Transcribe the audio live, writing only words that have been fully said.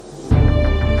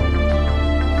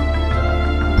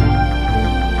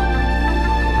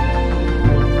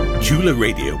Chula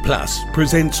Radio Plus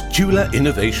presents Chula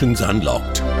Innovations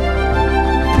Unlocked.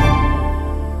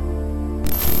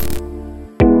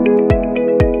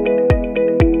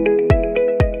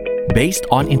 Based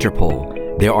on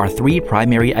Interpol, there are three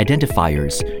primary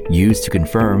identifiers used to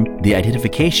confirm the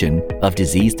identification of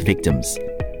deceased victims: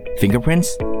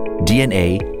 fingerprints,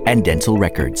 DNA, and dental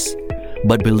records.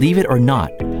 But believe it or not,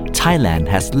 Thailand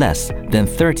has less than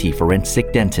 30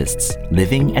 forensic dentists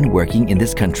living and working in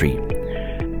this country.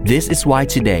 This is why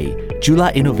today,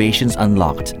 Chula Innovations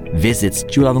Unlocked visits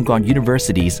Chulalongkorn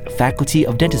University's Faculty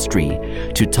of Dentistry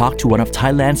to talk to one of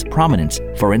Thailand's prominent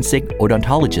forensic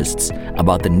odontologists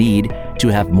about the need to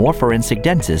have more forensic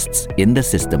dentists in the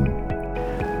system.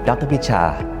 Dr.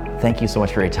 Pisha, thank you so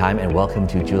much for your time and welcome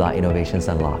to Chula Innovations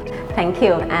Unlocked. Thank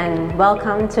you and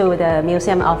welcome to the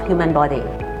Museum of Human Body.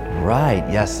 Right,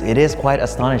 yes, it is quite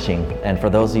astonishing. And for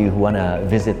those of you who want to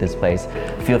visit this place,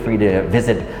 feel free to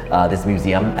visit this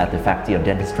museum at the Faculty of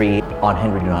Dentistry on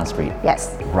Henry Dunant Street.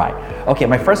 Yes. Right. Okay,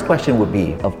 my first question would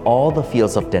be, of all the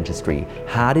fields of dentistry,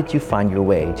 how did you find your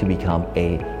way to become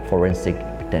a forensic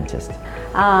dentist?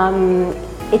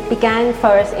 It began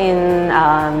first in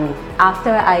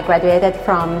after I graduated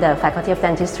from the Faculty of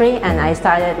Dentistry, and I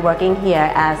started working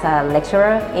here as a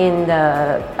lecturer in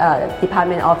the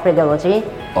Department of Radiology.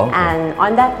 Okay. And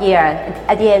on that year,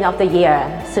 at the end of the year,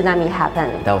 tsunami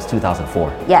happened. That was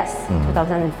 2004. Yes,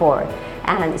 2004.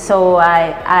 And so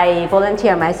I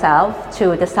volunteered myself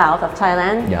to the south of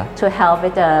Thailand to help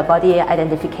with the body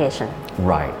identification.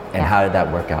 Right. And how did that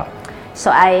work out? So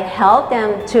I helped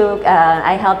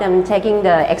them taking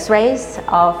the X-rays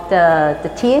of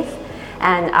the teeth,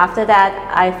 and after that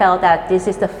I felt that this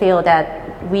is the field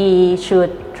that we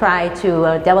should try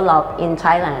to develop in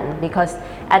Thailand, because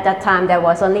at that time there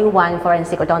was only one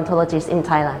forensic odontologist in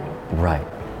Thailand. Right.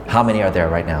 How many are there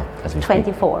right now as we speak?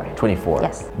 24. 24.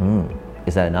 Yes.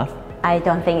 Is that enough? I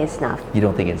don't think it's enough. You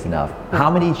don't think it's enough? How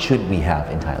many should we have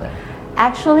in Thailand?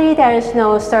 Actually, there is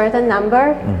no certain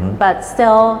number, but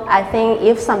still, I think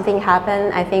if something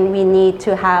happens, I think we need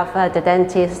to have the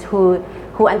dentist who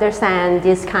understand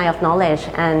this kind of knowledge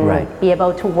and be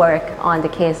able to work on the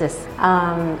cases.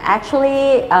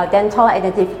 Actually, dental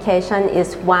identification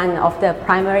is one of the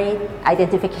primary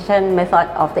identification method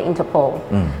of the Interpol.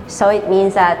 So it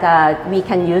means that we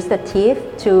can use the teeth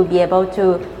to be able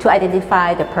to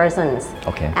identify the persons.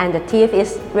 Okay. And the teeth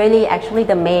is really actually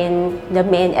the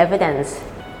main evidence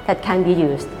that can be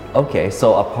used. Okay,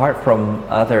 so apart from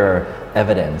other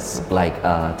evidence like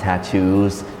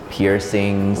tattoos,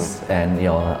 piercings, and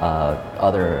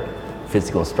other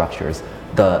physical structures,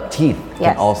 the teeth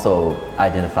can also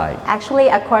identify. Actually,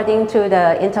 according to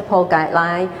the Interpol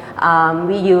guideline,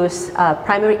 we use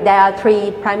there are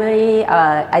three primary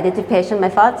identification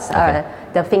methods: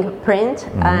 the fingerprint,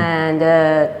 and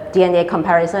the DNA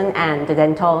comparison, and the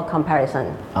dental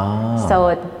comparison.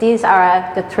 So these are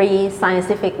the three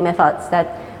scientific methods that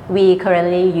we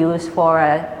currently use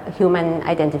for human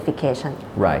identification.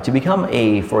 Right. To become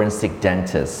a forensic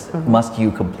dentist, must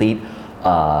you complete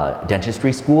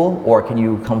dentistry school, or can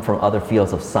you come from other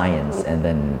fields of science and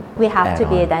then we have to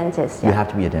be a dentist. You have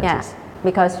to be a dentist. Yeah,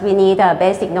 because we need a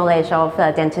basic knowledge of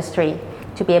dentistry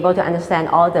to be able to understand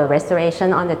all the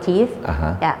restoration on the teeth.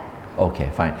 Yeah. Okay,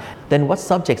 fine. Then what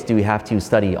subjects do you have to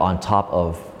study on top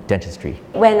of dentistry?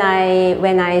 When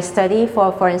I study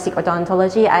for forensic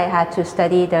odontology, I had to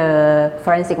study the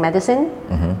forensic medicine,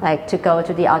 like to go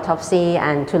to the autopsy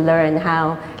and to learn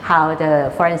how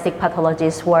the forensic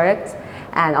pathologist works,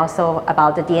 and also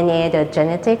about the DNA, the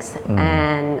genetics,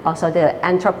 and also the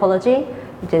anthropology,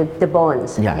 the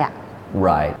bones. Yeah.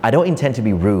 Right. I don't intend to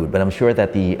be rude, but I'm sure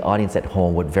that the audience at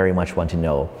home would very much want to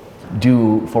know,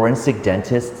 do forensic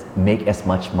dentists make as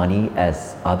much money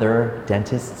as other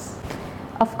dentists?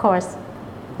 Of course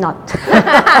not.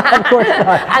 Of course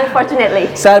not.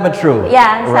 Unfortunately. Sad but true.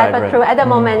 Yeah, sad but true. At the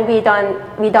moment, we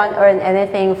don't earn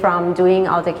anything from doing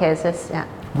all the cases. Yeah.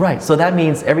 Right. So that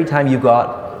means every time you go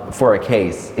out for a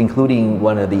case, including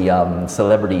one of the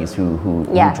celebrities who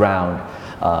drowned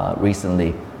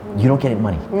recently, you don't get any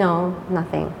money. No,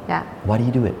 nothing. Yeah. Why do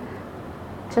you do it?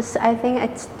 I think I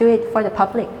do it for the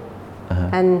public.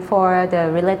 And for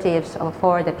the relatives or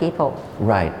for the people.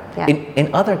 Right. Yeah.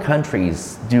 In other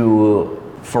countries, do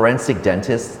forensic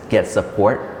dentists get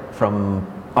support from,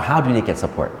 or how do they get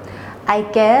support? I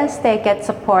guess they get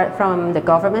support from the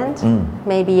government,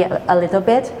 maybe a little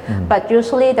bit, but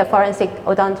usually the forensic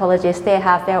odontologists, they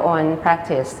have their own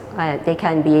practice. They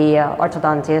can be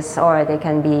orthodontists or they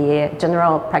can be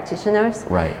general practitioners.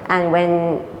 Right. And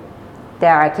when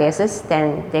there are cases,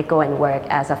 then they go and work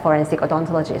as a forensic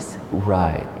odontologist.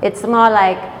 Right. It's more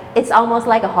like, it's almost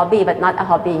like a hobby, but not a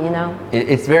hobby, you know?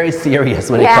 It's very serious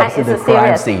when it comes to the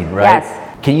crime scene, right? Yes.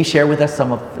 Can you share with us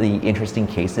some of the interesting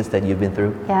cases that you've been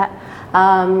through? Yeah.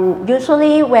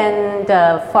 Usually when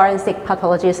the forensic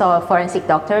pathologists or forensic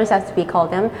doctors, as we call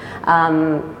them,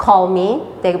 call me,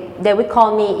 they would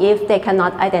call me if they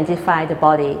cannot identify the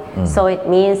body. So it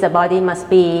means the body must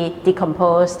be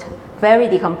decomposed, very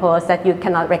decomposed, that you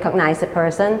cannot recognize the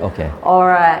person,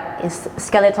 or is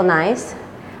skeletonized,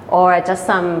 or just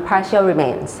some partial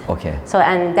remains. So,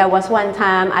 and there was one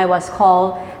time I was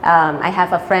called, I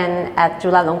have a friend at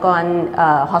Chulalongkorn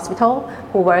hospital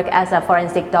who worked as a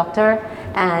forensic doctor,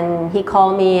 and he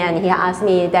called me and he asked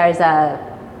me, there is a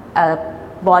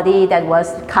body that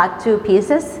was cut to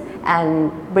pieces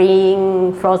and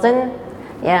being frozen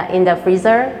in the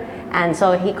freezer. And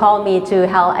so he called me to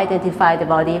help identify the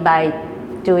body by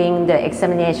doing the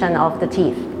examination of the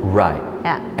teeth. Right.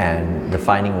 Yeah. And the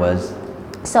finding was?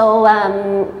 So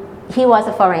he was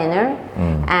a foreigner,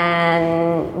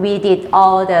 and we did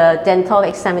all the dental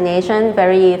examination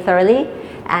very thoroughly,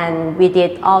 and we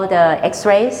did all the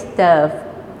x-rays, the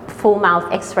full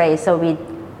mouth x-rays. So we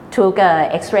took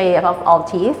an x-ray of all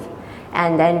teeth,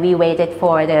 and then we waited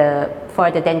for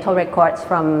the dental records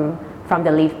from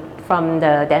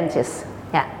the dentist.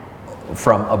 Yeah.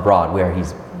 From abroad, where he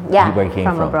came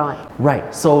from. Abroad.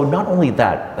 Right. So not only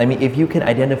that, I mean, if you can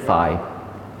identify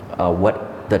what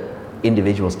the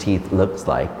individual's teeth looks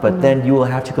like, but then you will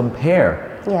have to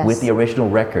compare with the original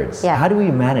records. How do we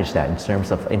manage that in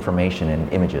terms of information and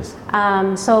images?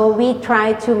 So we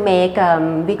try to make,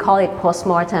 we call it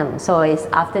post-mortem, so it's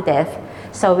after death.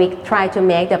 So we try to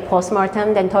make the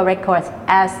post-mortem dental records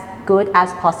as good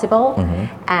as possible,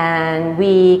 and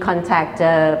we contact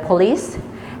the police,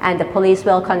 and the police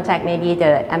will contact maybe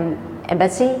the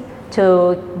embassy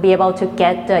to be able to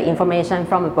get the information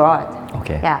from abroad.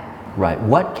 Yeah. Right.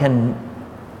 What can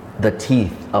the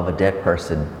teeth of a dead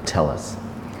person tell us?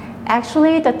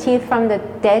 Actually, the teeth from the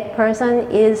dead person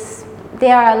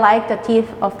they are like the teeth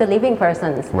of the living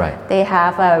persons. Right. They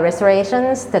have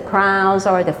restorations, the crowns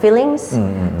or the fillings.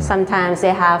 Sometimes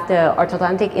they have the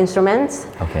orthodontic instruments.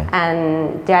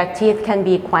 And their teeth can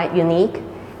be quite unique,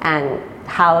 and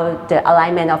how the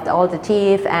alignment of all the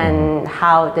teeth and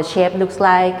how the shape looks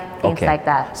like, things like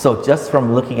that. So just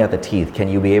from looking at the teeth, can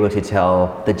you be able to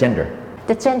tell the gender?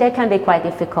 The gender can be quite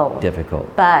difficult.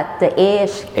 But the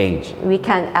age, we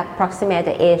can approximate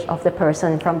the age of the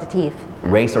person from the teeth.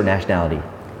 Race or nationality?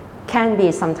 Can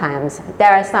be sometimes.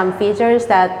 There are some features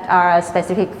that are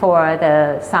specific for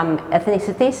some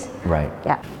ethnicities. Right.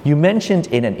 Yeah. You mentioned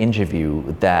in an interview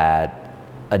that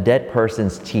a dead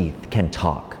person's teeth can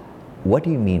talk. What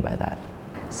do you mean by that?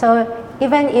 So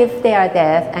even if they are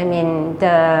dead, I mean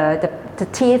the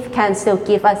teeth can still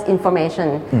give us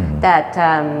information that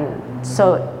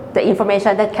so the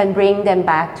information that can bring them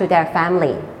back to their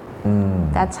family.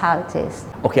 That's how it is.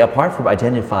 Okay, apart from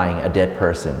identifying a dead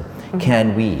person,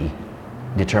 can we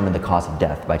determine the cause of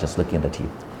death by just looking at the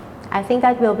teeth? I think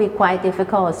that will be quite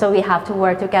difficult. So we have to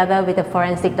work together with the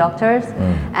forensic doctors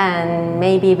and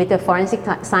maybe with the forensic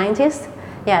scientists.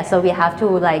 Yeah, so we have to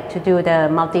do the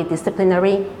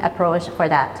multidisciplinary approach for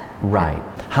that. Right.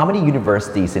 How many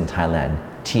universities in Thailand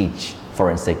teach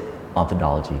forensic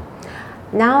odontology?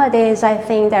 Nowadays, I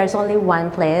think there's only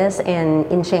one place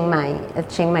in Chiang Mai,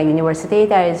 at Chiang Mai University.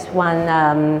 There is one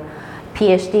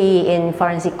PhD in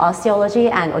forensic osteology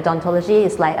and odontology.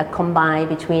 It's like a combine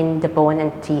between the bone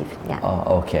and teeth. Yeah.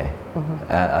 Oh, okay.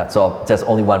 So there's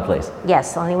only one place?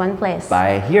 Yes, only one place. But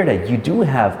I hear that you do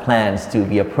have plans to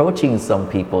be approaching some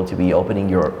people to be opening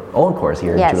your own course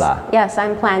here in Chula. Yes,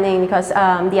 I'm planning because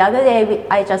the other day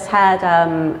I just had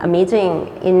a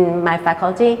meeting in my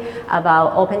faculty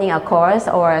about opening a course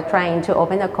or trying to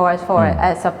open a course for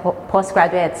as a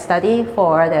postgraduate study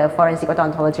for the forensic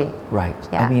odontology. Right.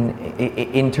 Yeah. I mean,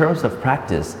 in terms of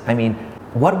practice, I mean,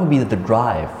 what would be the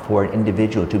drive for an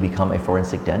individual to become a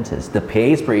forensic dentist? The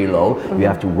pay is pretty low. You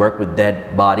have to work with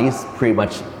dead bodies, pretty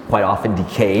much quite often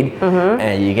decayed,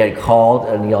 and you get called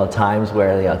at times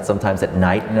where sometimes at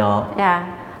night. Yeah.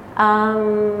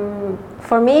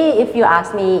 For me, if you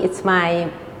ask me, it's my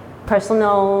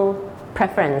personal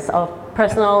preference or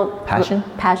personal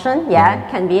passion. Yeah,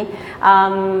 can be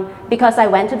because I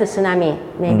went to the tsunami.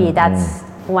 Maybe that's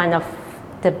one of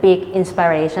the big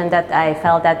inspiration that I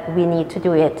felt that we need to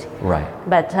do it. Right.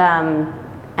 But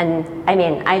and I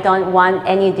mean, I don't want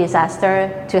any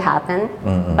disaster to happen,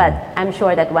 but I'm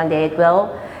sure that one day it will.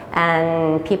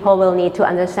 and people will need to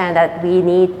understand that we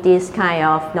need this kind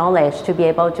of knowledge to be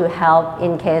able to help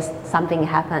in case something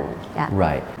happens. Yeah.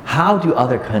 Right. How do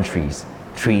other countries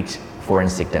treat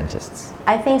forensic dentists?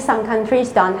 I think some countries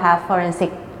don't have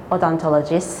forensic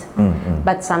odontologists,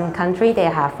 but some countries they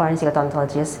have forensic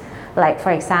odontologists. Like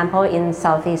for example, in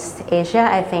Southeast Asia,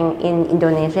 I think in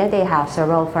Indonesia they have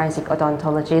several forensic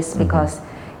odontologists because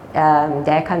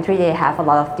their country they have a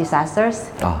lot of disasters.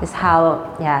 It's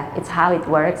how it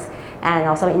works. And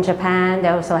also in Japan, they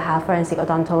also have forensic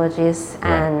odontologists.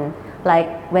 And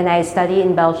like when I studied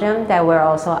in Belgium, there were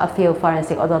also a few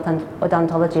forensic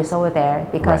odontologists over there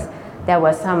because there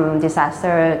was some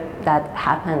disaster that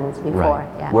happened before.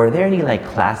 Yeah. Were there any like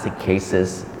classic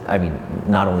cases, I mean,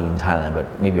 not only in Thailand,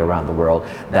 but maybe around the world,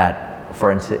 that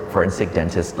forensic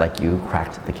dentists like you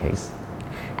cracked the case?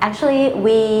 Actually,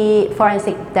 we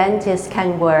forensic dentists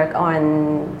can work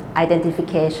on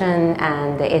identification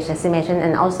and the age estimation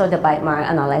and also the bite mark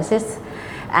analysis.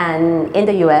 And in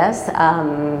the US,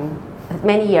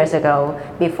 many years ago,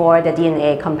 before the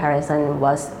DNA comparison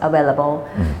was available,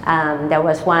 there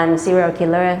was one serial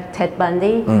killer, Ted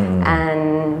Bundy,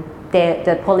 and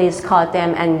the police caught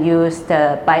them and used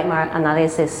the bite mark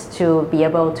analysis to be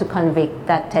able to convict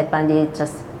that Ted Bundy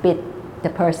just bit the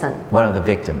person. One of the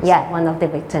victims. Yeah, one of the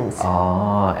victims.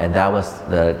 Oh, and that was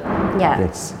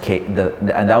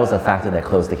and that was the factor that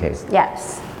closed the case.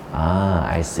 Yes. Ah,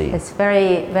 I see. It's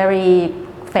very, very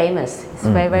famous. It's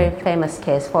very, very famous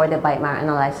case for the bite mark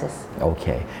analysis.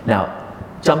 Okay. Now,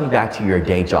 jumping back to your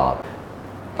day job.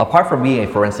 Apart from being a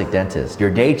forensic dentist, your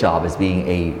day job is being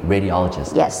a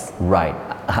radiologist. Yes. Right.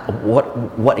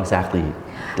 What exactly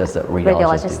does a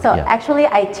radiologist do? So actually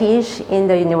I teach in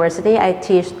the university, I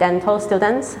teach dental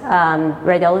students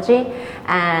radiology,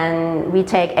 and we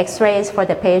take x-rays for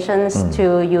the patients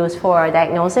to use for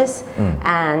diagnosis,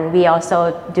 and we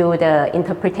also do the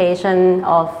interpretation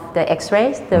of the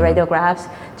x-rays, the radiographs,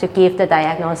 to give the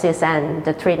diagnosis and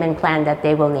the treatment plan that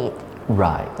they will need.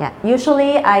 Right. Yeah.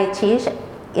 Usually I teach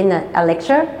in a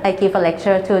lecture. I give a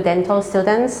lecture to dental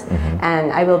students,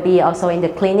 and I will be also in the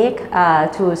clinic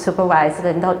to supervise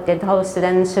the dental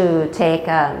students to take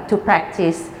to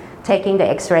practice taking the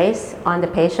x-rays on the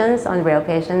patients, on real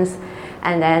patients.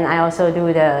 And then I also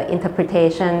do the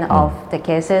interpretation of the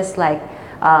cases, like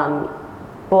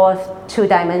both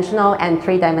two-dimensional and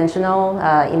three-dimensional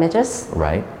images.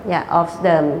 Right. Yeah, of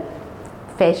the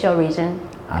facial region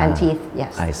and teeth.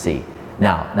 Yes. I see.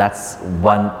 Now that's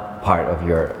one part of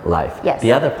your life. Yes.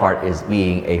 The other part is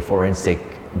being a forensic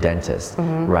dentist,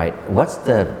 right? What's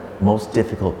the most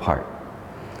difficult part?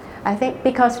 I think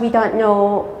because we don't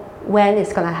know when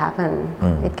it's going to happen.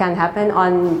 It can happen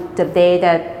on the day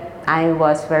that I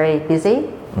was very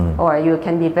busy, or you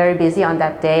can be very busy on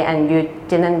that day and you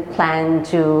didn't plan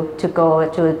to go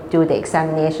to do the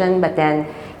examination, but then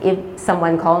if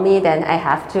someone called me, then I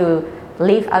have to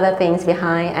leave other things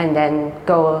behind and then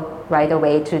go right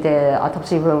away to the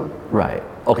autopsy room. Right.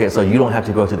 Okay, so you don't have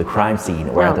to go to the crime scene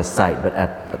or at the site, but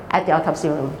at the autopsy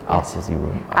room. Autopsy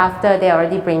room. After they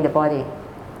already bring the body.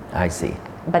 I see.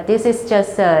 But this is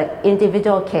just an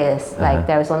individual case, like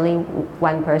there's only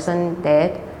one person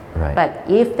dead. Right. But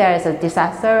if there's a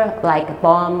disaster, like a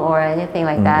bomb or anything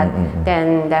like that,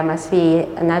 then there must be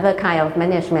another kind of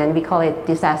management. We call it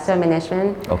disaster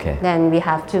management. Okay. Then we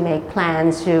have to make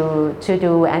plans to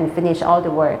do and finish all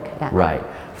the work. Yeah. Right.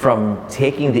 From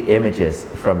taking the images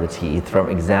from the teeth, from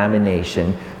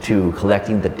examination to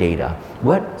collecting the data,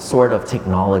 what sort of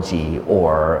technology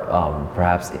or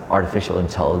perhaps artificial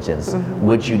intelligence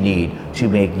would you need to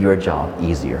make your job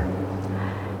easier?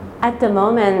 At the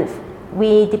moment,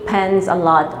 we depend a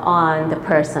lot on the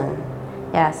person.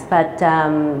 Yes, but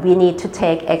we need to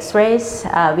take x-rays.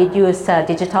 We use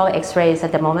digital x-rays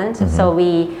at the moment. So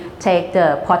we take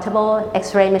the portable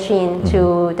x-ray machine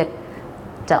to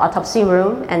the autopsy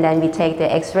room, and then we take the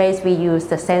x-rays. We use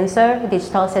the sensor,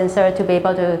 digital sensor, to be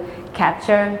able to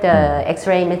capture the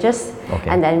x-ray images,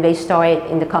 and then we store it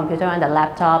in the computer on the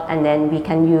laptop, and then we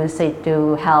can use it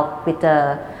to help with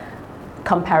the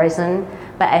comparison.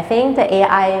 But I think the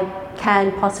AI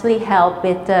can possibly help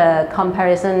with the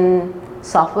comparison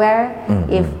software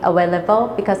if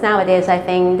available, because nowadays I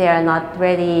think they are not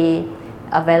really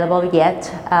available yet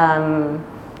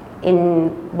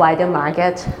in wider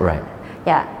market. Right.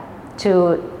 Yeah,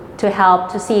 to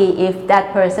help to see if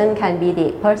that person can be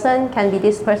the person, can be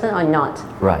this person or not.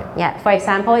 Right. Yeah. For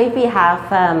example, if we have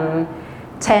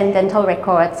 10 dental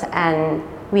records and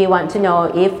we want to know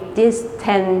if these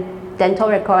 10 dental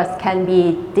records can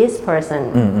be this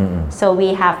person, so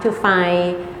we have to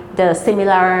find the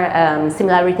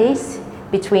similarities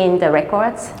between the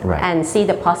records Right. and see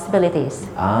the possibilities.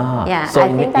 Yeah, So I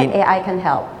think that AI can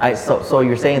help. So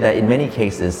you're saying that in many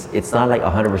cases, it's not like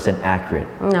 100% accurate.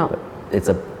 No. But it's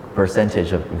a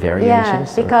percentage of Yeah,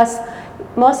 variations? because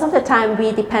most of the time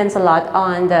we depends a lot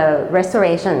on the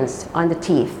restorations on the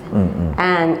teeth.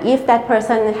 And if that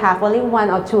person have only 1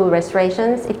 or 2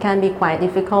 restorations, it can be quite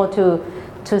difficult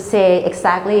to say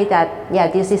exactly that, yeah,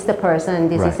 this is the person,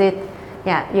 this is Right. it.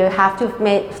 Yeah, you have to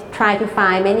try to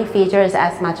find many features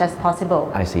as much as possible.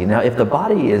 I see. Now, if the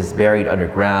body is buried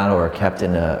underground or kept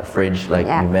in a fridge, like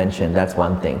Yeah. you mentioned, that's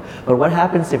one thing. But what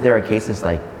happens if there are cases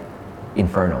like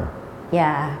Inferno?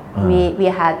 Yeah, we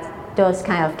had those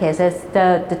kind of cases.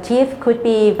 The teeth could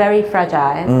be very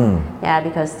fragile. Yeah,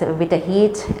 because with the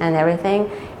heat and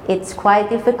everything, it's quite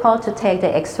difficult to take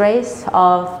the x-rays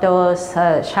of those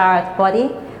charred body,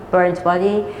 burnt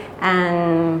body,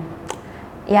 and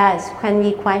yeah, it can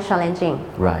be quite challenging.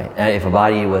 Right. And if a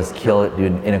body was killed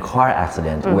in a car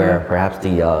accident where perhaps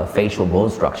the facial bone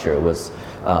structure was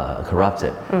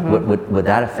corrupted, would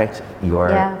that affect your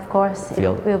Yeah, of course,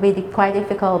 field? it will be quite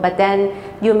difficult. But then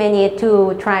you may need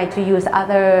to try to use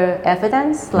other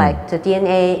evidence like the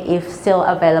DNA if still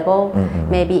available.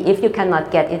 Maybe if you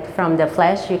cannot get it from the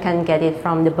flesh, you can get it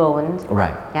from the bone.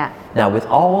 Right. Yeah. Now, with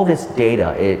all this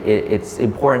data, it's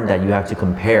important that you have to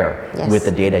compare Yes. with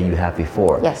the data you had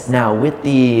before. Yes. Now, with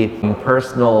the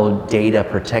Personal Data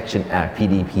Protection Act,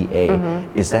 PDPA,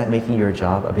 is that making your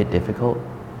job a bit difficult?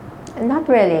 Not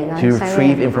really. Not To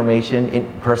retrieve necessarily.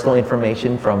 personal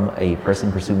information from a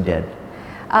person presumed dead?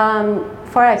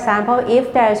 For example,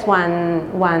 if there's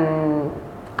one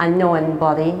unknown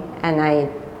body and I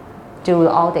do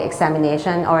all the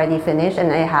examination already finished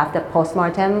and I have the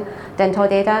postmortem dental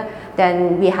data,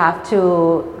 then we have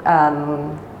to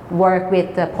work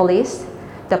with the police.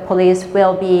 The police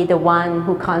will be the one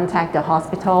who contact the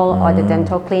hospital or the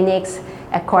dental clinics.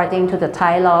 According to the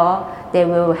Thai law, they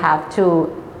will have to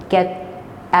get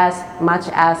as much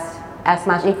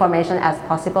information as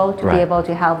possible to be Right. able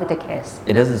to help with the case.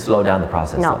 It doesn't slow down the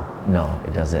process, No. though. No,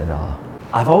 it doesn't at all.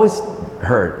 I've always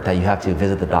heard that you have to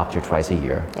visit the doctor twice a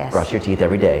year, Yes. brush your teeth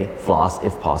every day, floss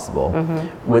if possible.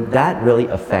 Would that really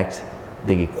affect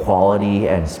the quality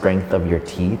and strength of your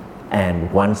teeth?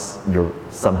 And once you're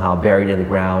somehow buried in the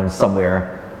ground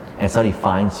somewhere and somebody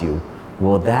finds you,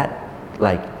 will that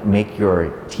like make your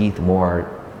teeth more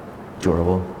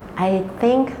durable? I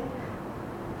think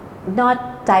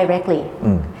not directly.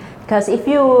 Because if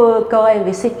you go and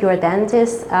visit your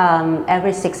dentist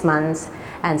every 6 months,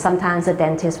 and sometimes the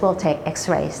dentist will take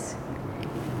x-rays,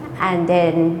 and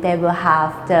then they will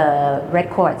have the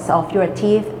records of your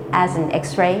teeth as an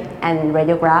x-ray and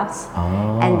radiographs.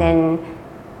 And then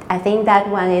I think that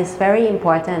one is very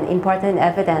important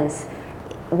evidence.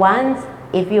 Once,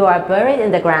 if you are buried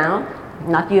in the ground,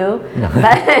 not you,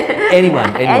 but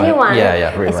Anyone.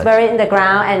 Yeah, pretty it's much. buried in the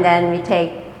ground, and then we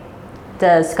take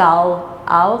the skull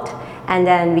out, and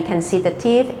then we can see the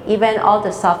teeth. Even all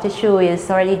the soft tissue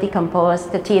is already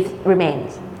decomposed, the teeth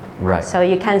remains. Right. So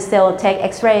you can still take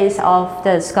x-rays of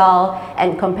the skull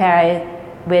and compare it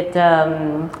with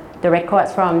the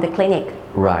records from the clinic.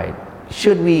 Right.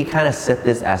 Should we kind of set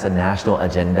this as a national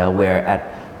agenda where at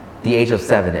the age of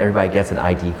 7, everybody gets an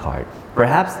ID card?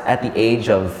 Perhaps at the age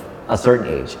of a certain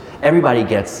age, everybody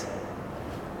gets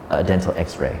a dental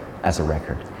x-ray as a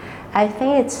record. I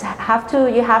think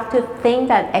you have to think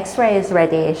that x-ray is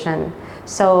radiation.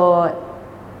 So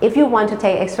if you want to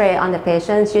take x-ray on the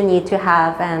patients, you need to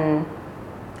have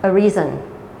a reason,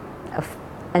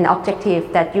 an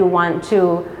objective that you want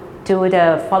to do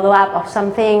the follow-up of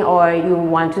something, or you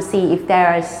want to see if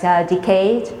there is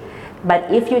decay.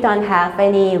 But if you don't have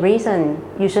any reason,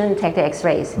 you shouldn't take the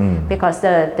x-rays because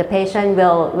the patient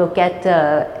will get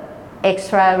the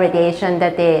extra radiation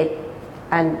that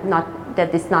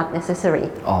is not necessary.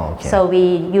 Oh, okay. So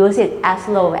we use it as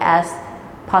low as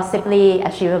possibly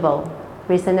achievable,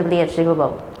 reasonably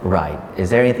achievable. Right.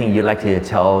 Is there anything you'd like to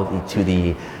tell to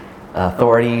the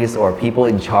authorities or people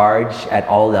in charge at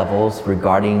all levels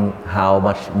regarding how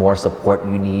much more support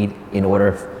you need in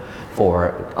order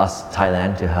for us,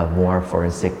 Thailand, to have more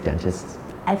forensic dentists?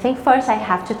 I think first I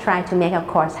have to try to make a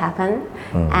course happen,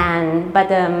 but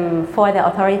for the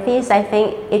authorities, I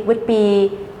think it would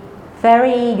be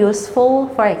very useful.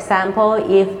 For example,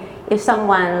 if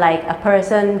someone like a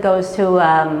person goes to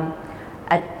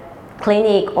a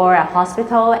clinic or a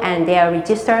hospital and they are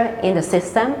registered in the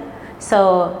system,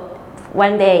 so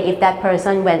one day if that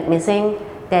person went missing,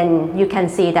 then you can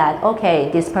see that, okay,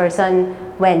 this person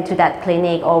went to that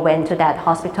clinic or went to that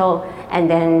hospital, and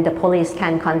then the police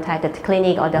can contact the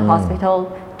clinic or the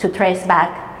hospital to trace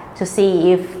back to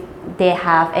see if they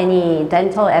have any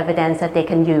dental evidence that they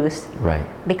can use. Right.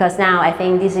 Because now I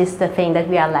think this is the thing that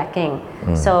we are lacking.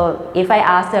 So if I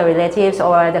ask the relatives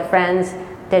or the friends,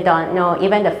 they don't know,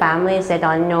 even the families, they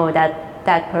don't know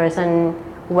that person,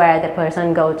 where the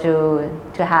person go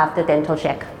to have the dental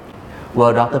check.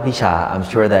 Well, Dr. Pisha, I'm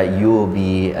sure that you will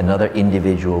be another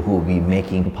individual who will be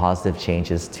making positive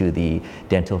changes to the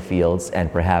dental fields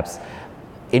and perhaps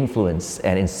influence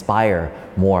and inspire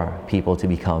more people to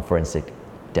become forensic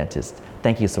dentists.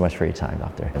 Thank you so much for your time,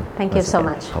 Doctor. Thank you so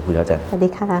much. ขอบคุณครับอาจารย์ สวัสดี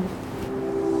ค่ะ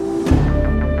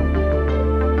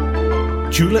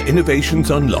Chula Innovations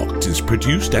Unlocked is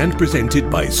produced and presented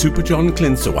by Superjohn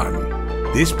Klinsawan.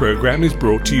 This program is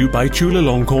brought to you by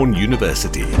Chulalongkorn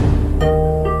University.